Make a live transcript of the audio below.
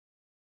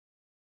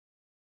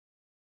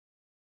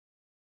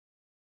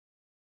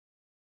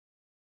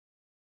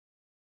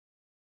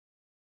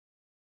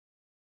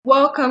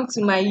Welcome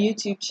to my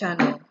YouTube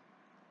channel.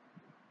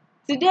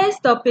 Today's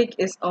topic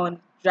is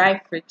on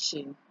dry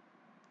friction.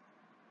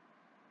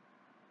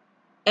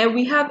 And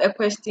we have a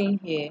question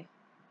here.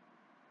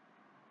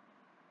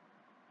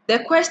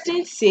 The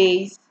question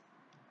says,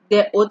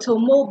 the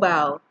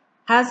automobile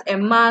has a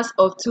mass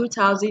of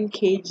 2000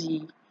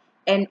 kg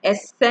and a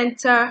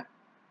center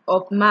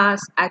of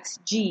mass at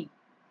G.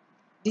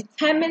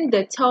 Determine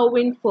the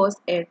towing force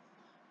F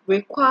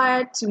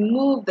required to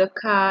move the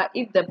car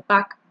if the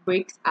back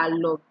brakes are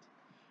locked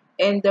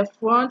and the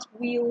front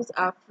wheels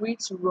are free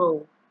to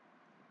roll.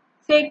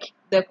 Take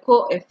the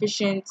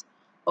coefficient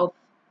of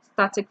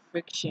static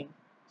friction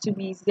to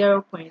be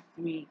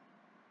 0.3.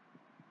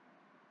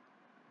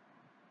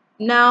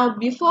 Now,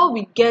 before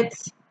we get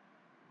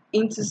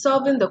into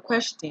solving the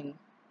question,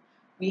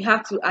 we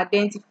have to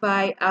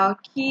identify our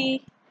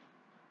key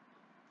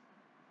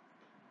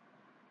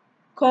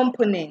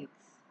components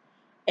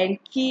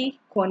and key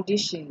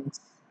conditions.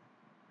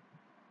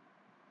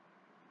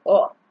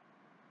 Or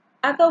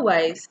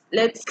otherwise,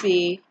 let's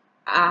say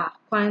our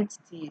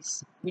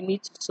quantities we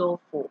need to solve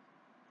for.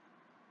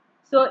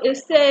 So it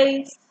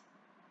says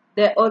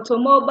the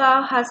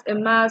automobile has a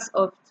mass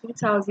of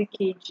 2000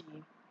 kg.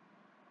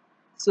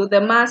 So the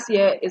mass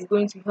here is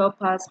going to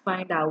help us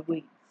find our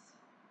weight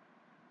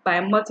by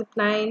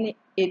multiplying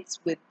it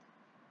with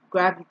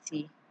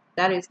gravity,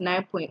 that is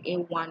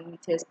 9.81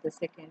 meters per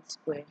second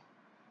square.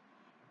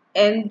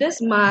 And this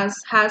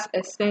mass has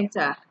a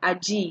center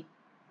at G.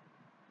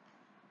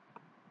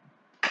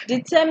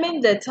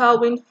 Determine the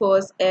towing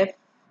force F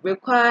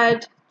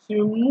required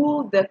to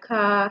move the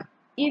car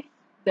if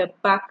the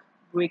back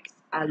brakes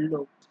are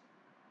locked.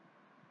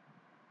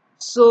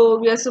 So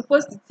we are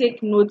supposed to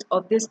take note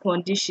of this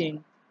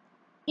condition: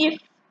 if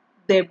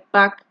the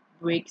back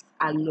brakes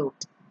are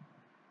locked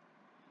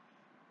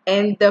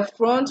and the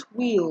front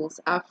wheels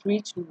are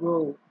free to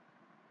roll.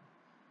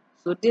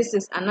 So this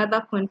is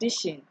another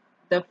condition: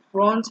 the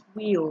front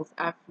wheels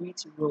are free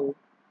to roll.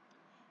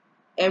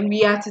 And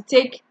we are to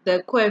take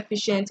the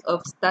coefficient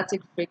of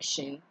static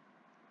friction,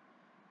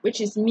 which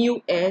is mu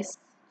s,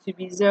 to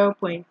be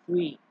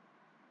 0.3.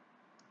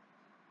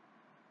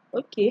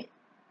 Okay,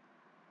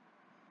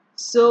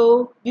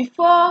 so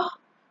before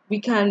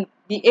we can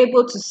be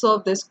able to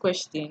solve this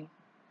question,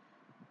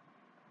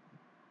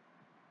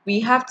 we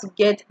have to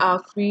get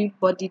our free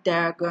body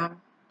diagram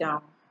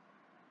down.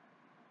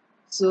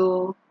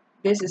 So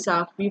this is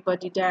our free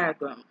body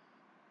diagram.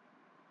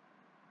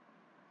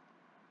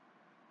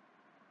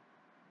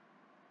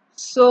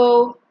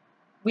 So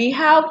we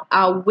have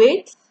our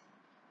weight,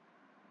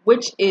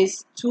 which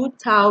is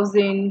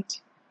 2000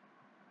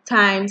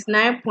 times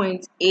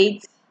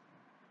 9.8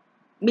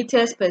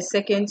 meters per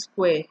second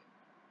square.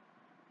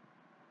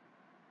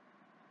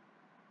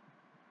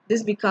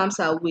 This becomes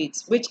our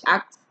weight, which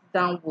acts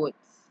downwards.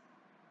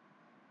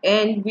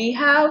 And we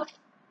have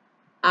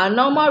our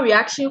normal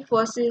reaction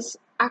forces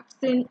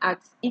acting at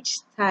each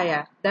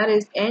tire, that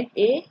is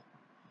NA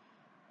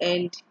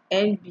and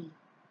NB.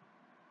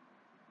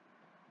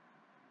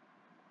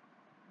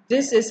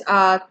 This is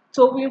our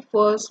towing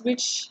force,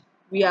 which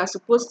we are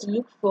supposed to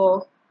look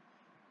for,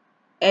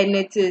 and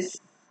it is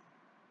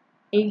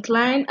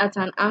inclined at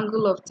an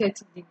angle of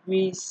 30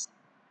 degrees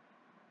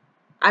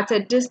at a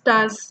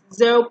distance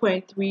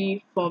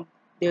 0.3 from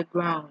the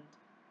ground.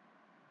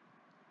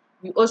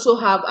 We also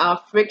have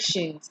our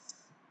frictions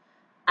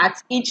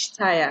at each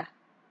tire,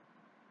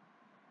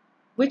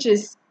 which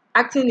is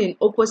acting in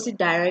opposite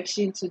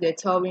direction to the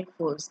towing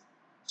force.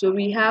 So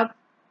we have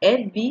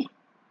FB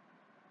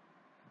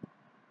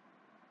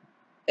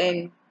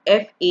and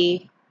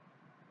FA,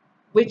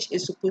 which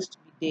is supposed to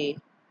be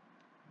there.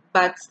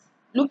 But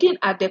looking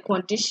at the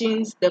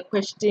conditions the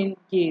question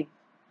gave,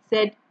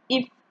 said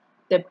if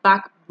the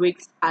back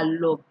brakes are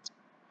locked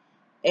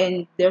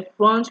and the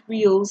front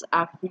wheels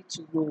are free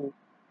to roll.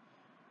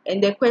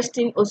 And the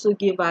question also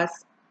gave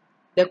us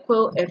the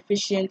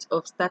coefficient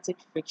of static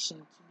friction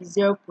to be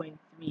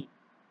 0.3.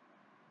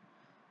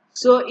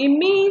 So it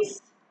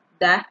means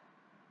that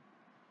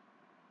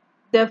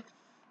the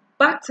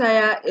back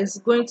tire is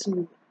going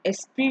to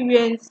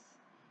experience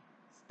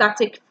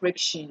static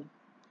friction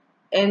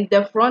and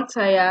the front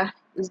tire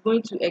is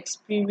going to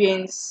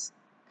experience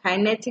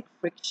kinetic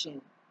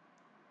friction.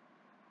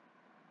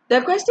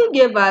 The question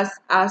gave us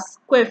as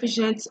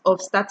coefficient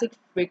of static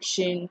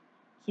friction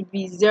to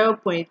be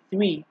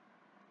 0.3.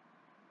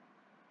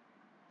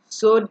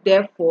 So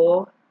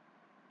therefore,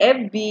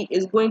 FB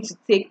is going to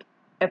take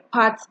a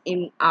part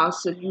in our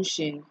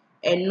solution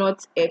and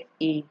not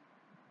FA.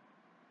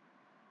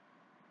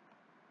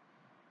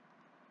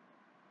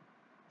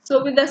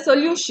 So with the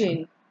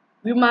solution,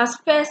 we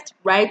must first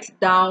write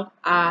down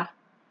our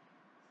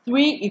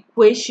three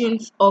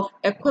equations of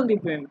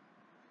equilibrium.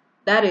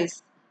 That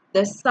is,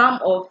 the sum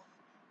of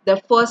the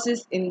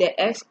forces in the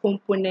x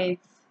component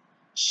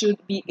should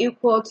be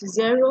equal to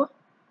 0.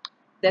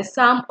 The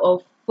sum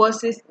of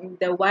forces in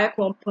the y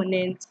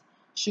component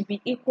should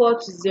be equal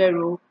to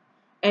 0.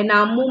 And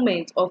our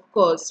moment, of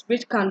course,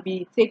 which can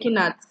be taken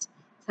at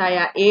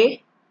tire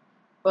A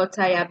or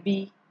tire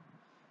B,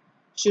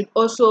 should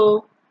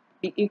also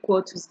be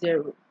equal to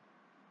 0.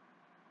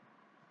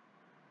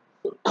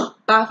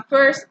 But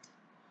first,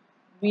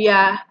 we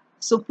are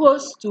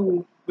supposed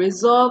to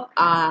resolve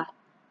our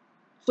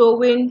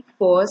towing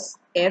force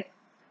F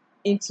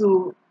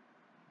into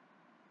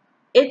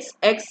its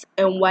x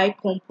and y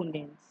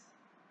components.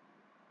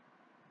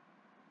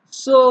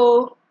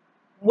 So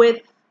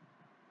with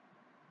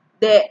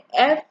the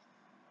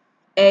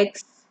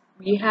Fx,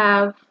 we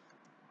have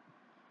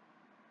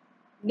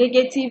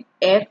negative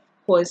F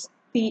cos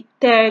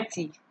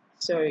 30.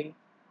 Sorry.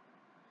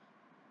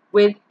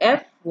 With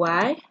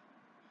Fy,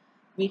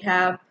 we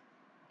have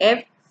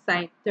F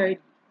sine 30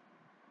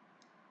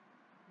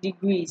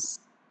 degrees.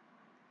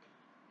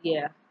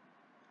 Yeah.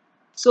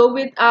 So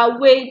with our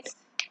weight,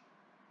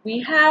 we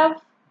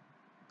have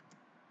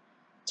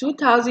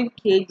 2000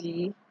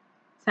 kg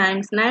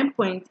times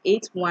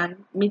 9.81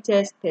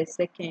 meters per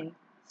second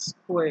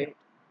squared,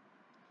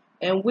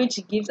 and which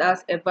gives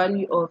us a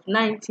value of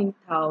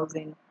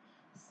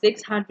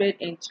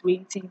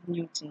 19,620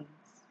 newtons.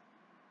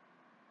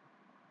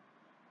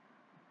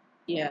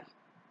 Yeah.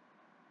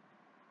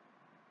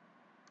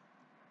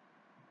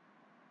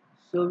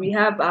 So we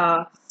have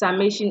our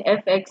summation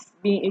Fx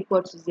being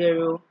equal to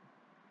 0.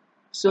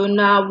 So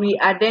now we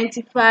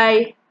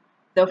identify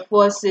the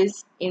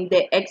forces in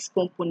the x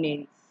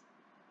components.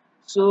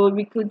 So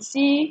we could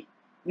see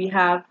we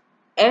have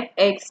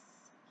Fx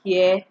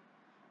here,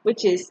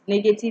 which is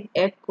negative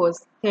F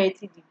cos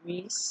 30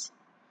 degrees,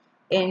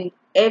 and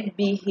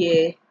Fb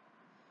here,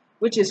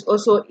 which is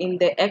also in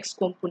the x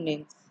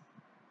component,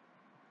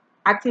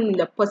 acting in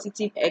the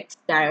positive x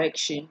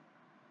direction.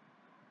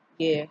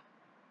 Yeah.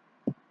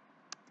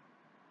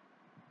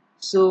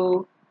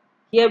 So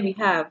here we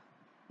have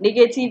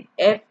negative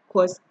F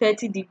cos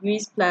 30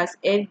 degrees plus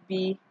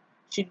Fb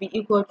should be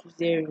equal to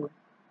 0.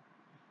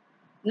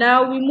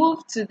 Now we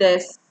move to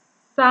the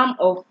sum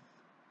of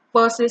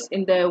forces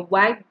in the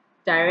y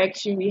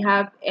direction. We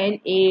have Na,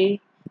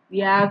 we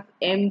have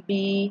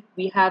Mb,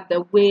 we have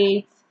the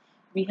weight,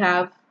 we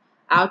have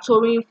our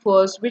towing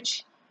force,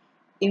 which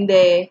in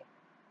the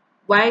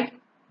y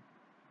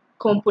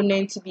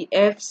component to be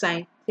F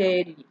sine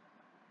 30.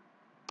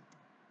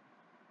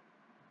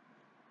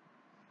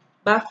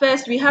 But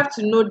first, we have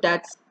to know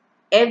that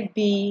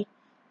Fb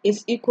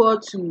is equal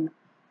to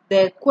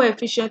the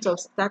coefficient of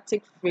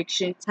static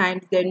friction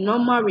times the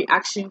normal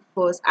reaction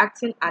force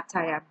acting at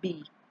tire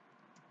B.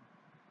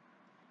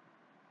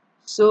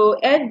 So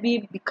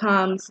Fb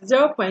becomes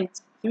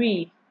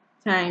 0.3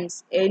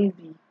 times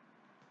Nb.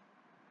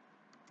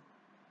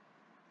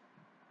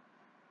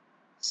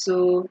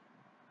 So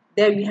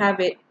there we have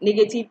it,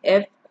 negative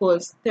F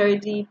cos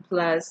 30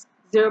 plus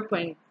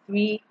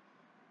 0.3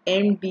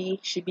 Nb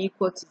should be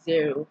equal to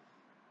 0.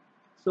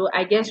 So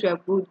I guess we are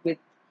good with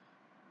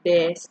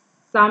the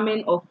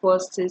summing of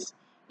forces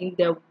in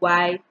the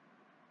y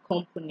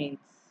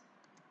components.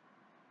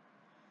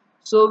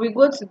 So we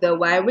go to the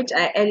y, which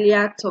I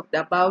earlier talked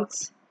about,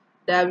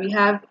 that we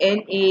have Na,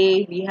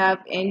 we have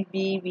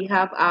Nb, we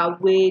have our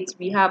weight,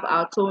 we have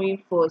our towing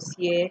force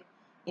here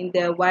in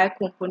the y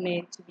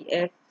component to be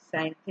F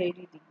sine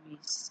 30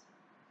 degrees.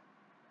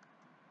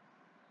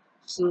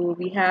 So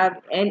we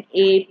have Na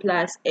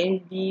plus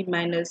Nb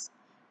minus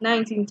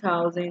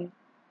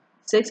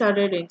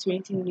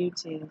 19,620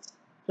 newtons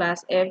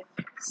plus F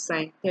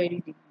sine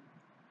 30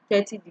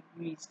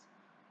 degrees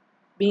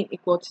being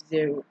equal to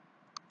 0.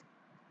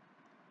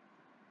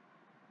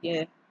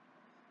 Yeah.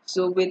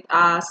 So with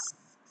our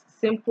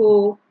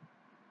simple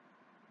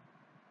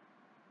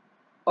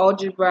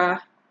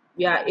algebra,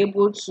 we are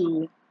able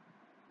to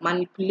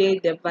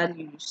manipulate the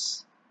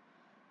values.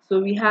 So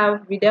we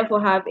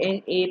therefore have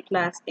Na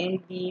plus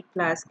Nb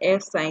plus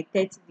F sine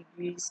 30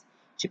 degrees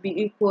should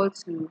be equal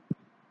to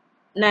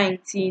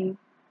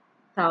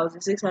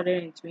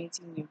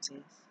 19,620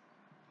 newtons.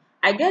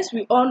 I guess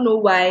we all know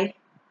why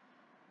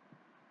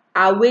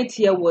our weight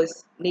here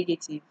was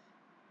negative,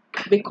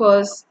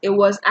 because it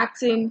was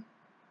acting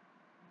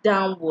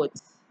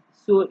downwards,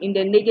 so in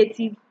the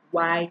negative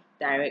y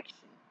direction.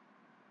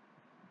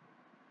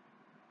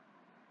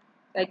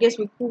 I guess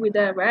we're cool with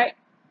that, right?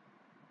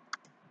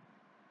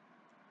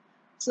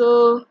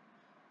 So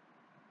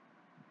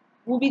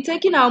we'll be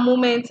taking our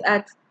moment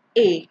at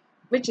A,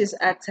 which is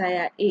at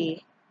tire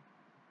A.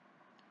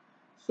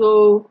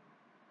 So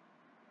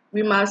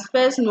we must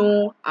first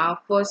know our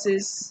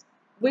forces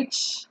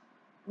which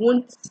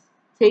won't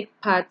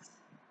take part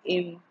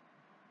in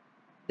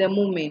the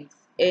moment,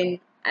 and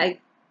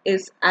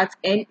is at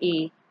Na.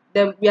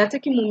 We are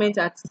taking moment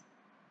at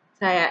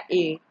tire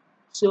A,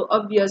 so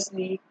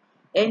obviously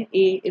Na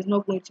is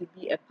not going to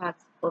be a part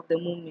of the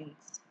moment.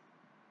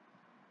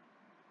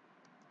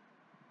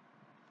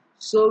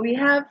 So we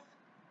have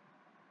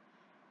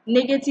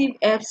negative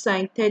F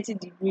sine 30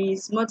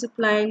 degrees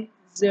multiplying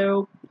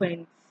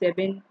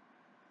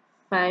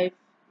 0.75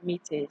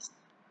 meters.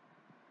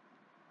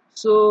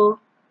 So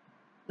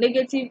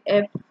negative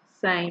F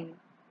sine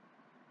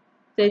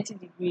 30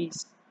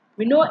 degrees.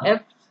 We know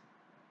F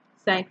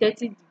sine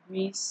 30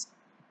 degrees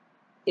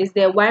is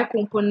the y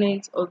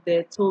component of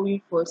the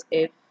towing force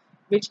F,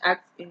 which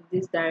acts in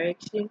this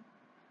direction,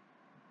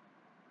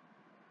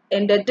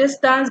 and the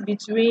distance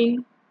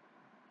between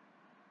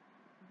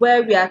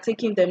where we are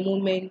taking the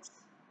moment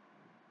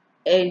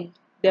and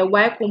the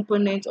y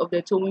component of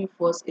the towing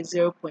force is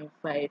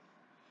 0.5,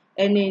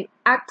 and it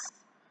acts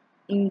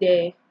in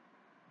the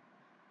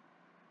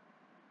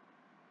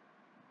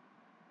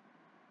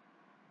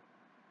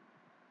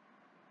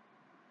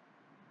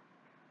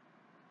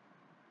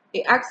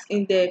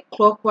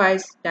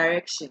clockwise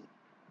direction.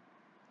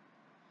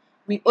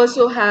 We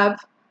also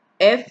have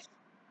F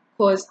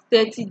cos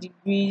 30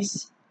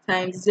 degrees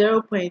times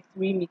 0.3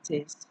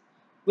 meters,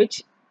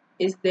 which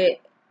is the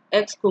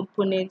x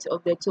component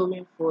of the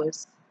towing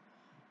force,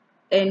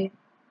 and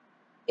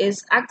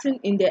is acting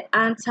in the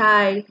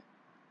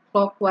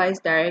anti-clockwise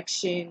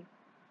direction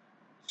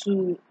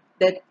to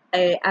the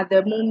at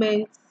the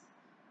moment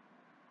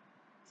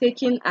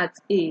taken at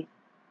A.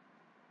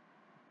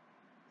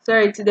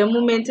 Sorry, to the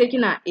moment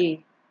taken at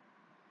A,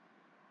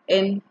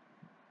 and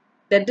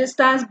the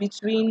distance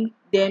between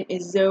them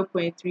is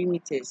 0.3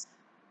 meters.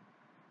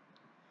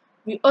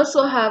 We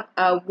also have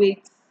our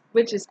weight,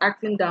 which is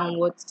acting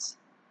downwards,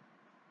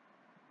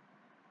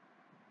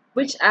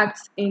 which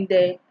acts in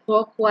the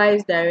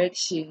clockwise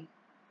direction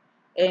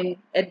and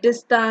a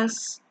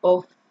distance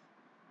of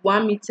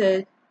 1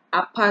 meter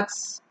apart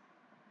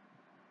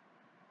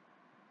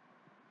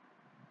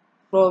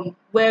from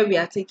where we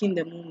are taking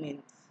the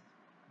moment.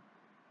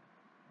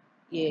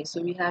 Yeah,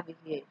 so we have it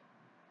here.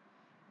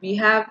 We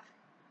have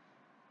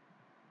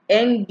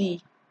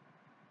NB,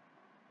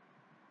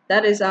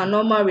 that is our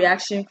normal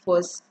reaction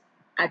force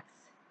at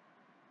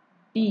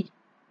B,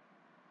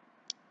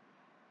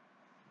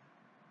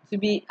 to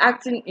be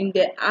acting in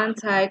the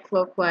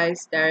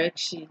anti-clockwise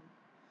direction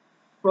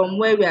from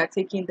where we are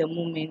taking the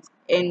moment,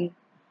 and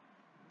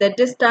the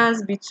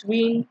distance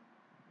between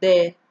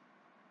the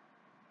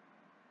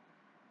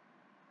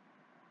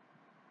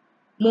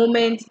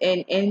moment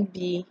and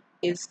NB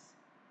is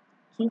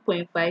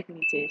 2.5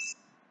 meters,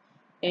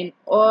 and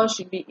all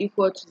should be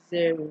equal to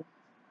 0.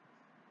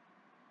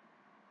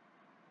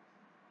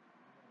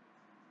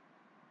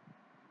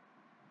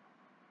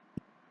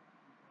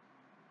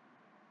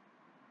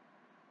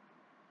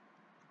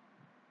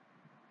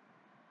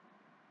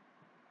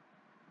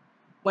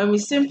 When we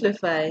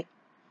simplify,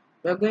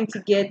 we're going to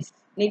get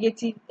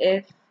negative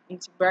F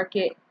into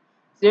bracket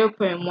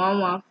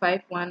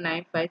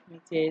 0.115195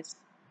 meters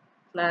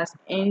plus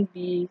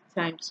NB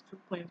times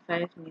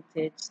 2.5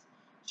 meters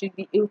should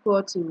be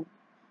equal to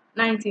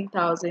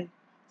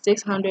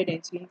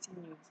 19,620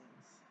 newtons.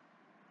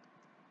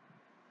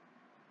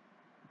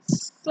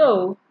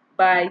 So,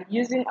 by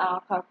using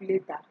our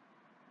calculator,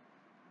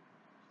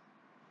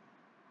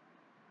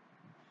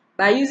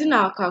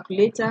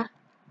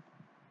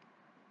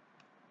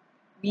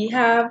 we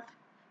have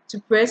to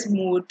press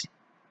mode.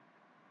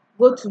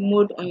 Go to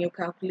mode on your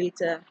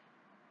calculator.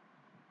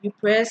 You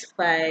press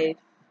 5. You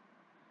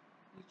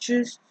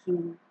choose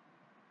 2.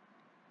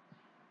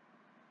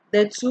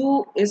 The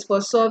 2 is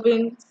for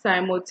solving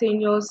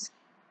simultaneous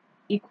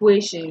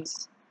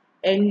equations,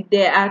 and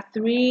there are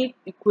 3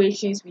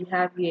 equations we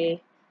have here.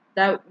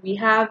 That we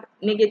have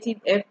negative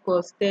F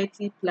cos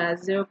 30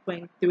 plus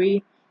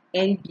 0.3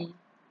 NB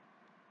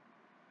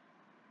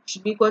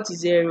should be equal to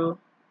 0.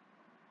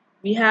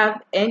 We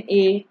have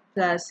NA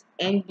plus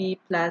NB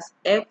plus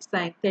F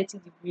sine 30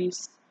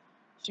 degrees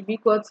should be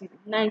equal to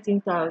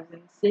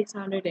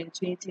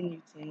 19,620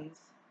 newtons.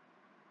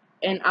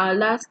 And our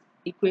last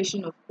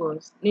equation, of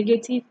course,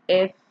 negative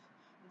F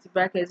into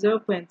bracket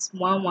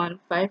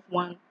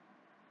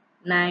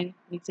 0.11519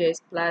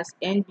 meters plus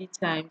NB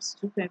times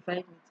 2.5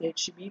 meters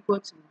should be equal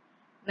to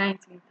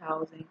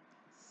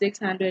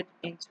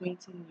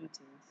 19,620 newtons.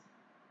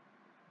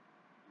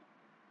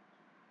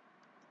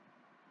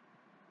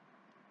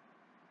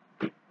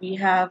 We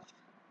have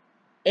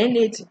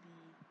Na to be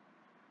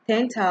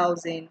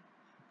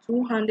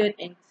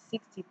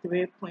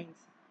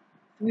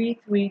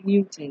 10,263.33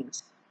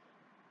 newtons.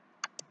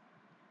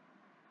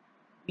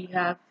 We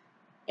have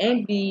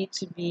NB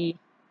to be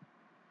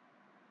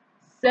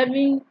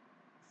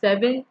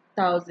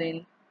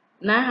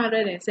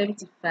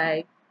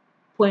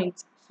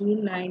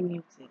 7,975.29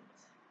 newtons.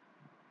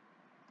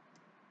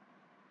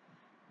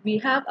 We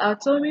have our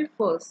towing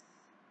force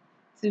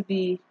to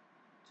be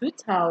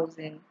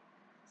 2,762.72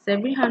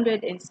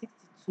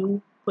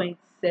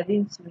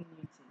 newtons.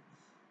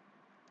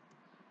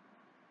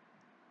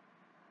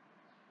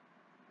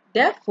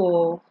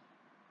 Therefore,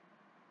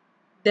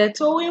 the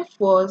towing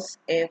force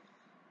F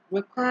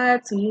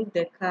required to move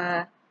the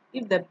car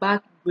if the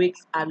back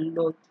brakes are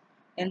locked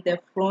and the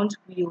front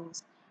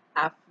wheels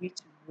are free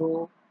to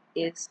roll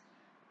is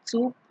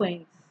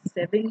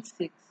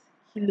 2.76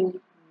 kilonewtons.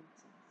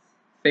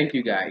 Thank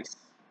you guys.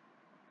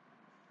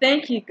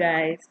 Thank you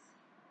guys.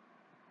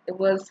 It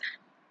was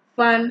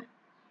fun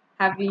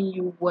having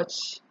you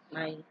watch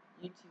my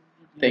YouTube video.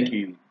 Thank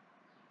you.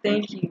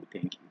 Thank you.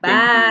 Thank you. Bye.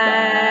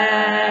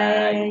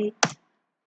 Thank you. Bye.